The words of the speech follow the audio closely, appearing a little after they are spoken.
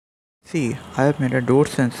See, I have made a door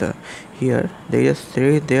sensor. Here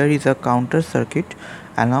there is a counter circuit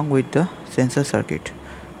along with the sensor circuit.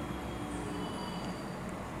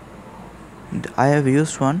 I have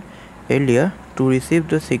used one earlier to receive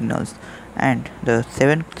the signals, and the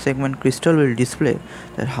 7 segment crystal will display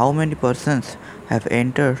that how many persons have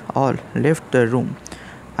entered or left the room.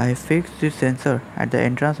 I have fixed this sensor at the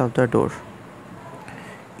entrance of the door.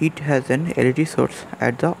 It has an LED source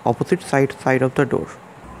at the opposite side of the door.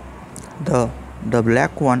 The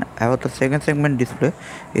black one about the second segment display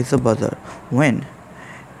is the buzzer. When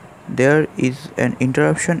there is an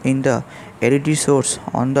interruption in the LED source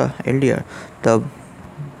on the LDR,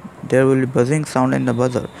 there will be buzzing sound in the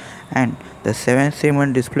buzzer, and the 7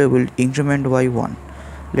 segment display will increment by 1.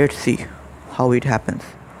 Let's see how it happens.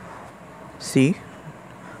 See,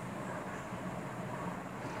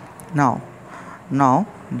 now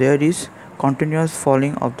there is continuous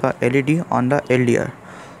falling of the LED on the LDR,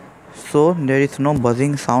 so there is no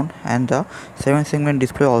buzzing sound, and the 7 segment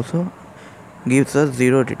display also gives us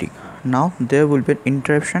 0 reading. Now there will be an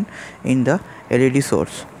interruption in the LED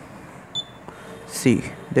source. See,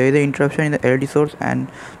 there is an interruption in the LED source, and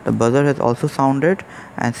the buzzer has also sounded,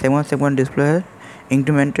 and 7 segment display has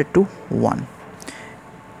incremented to 1.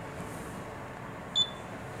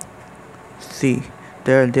 See,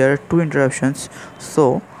 there are 2 interruptions,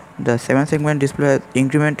 so the 7 segment display has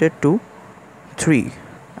incremented to 3,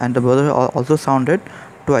 and the buzzer also sounded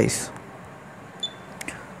twice.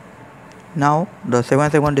 Now the 7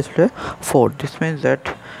 segment display 4. This means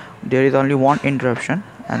that there is only one interruption,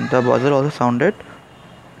 and the buzzer also sounded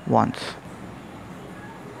once.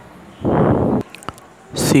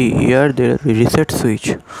 See, here there is a reset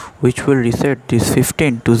switch which will reset this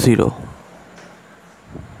 15 to 0.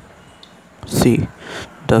 See,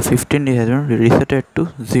 the 15 has been resetted to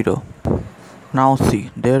 0. Now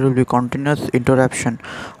see, there will be continuous interruption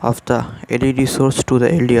of the LED source to the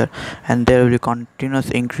LDR, and there will be continuous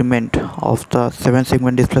increment of the 7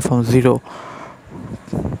 segment display from 0,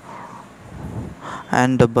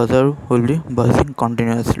 and the buzzer will be buzzing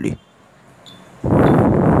continuously.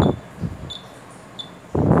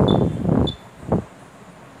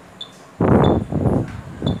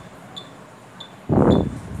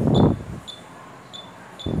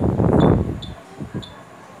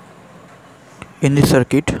 In this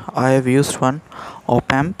circuit, I have used one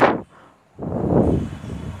op-amp,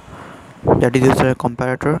 that is used as a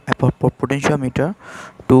comparator, a potentiometer,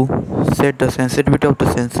 to set the sensitivity of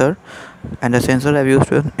the sensor, and the sensor I have used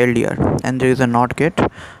with LDR, and there is a NOT gate,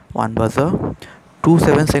 one buzzer, 2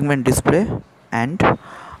 7 segment display, and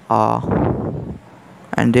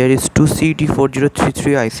there is 2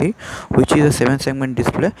 CD4033 IC, which is a 7 segment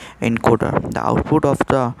display encoder. The output of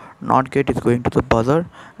the NOT gate is going to the buzzer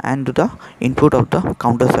and to the input of the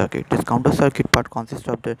counter circuit. This counter circuit part consists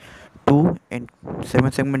of the 2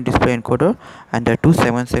 7 segment display encoder and the 2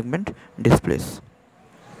 7 segment displays.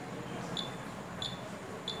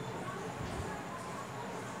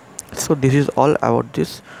 So this is all about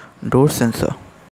this door sensor.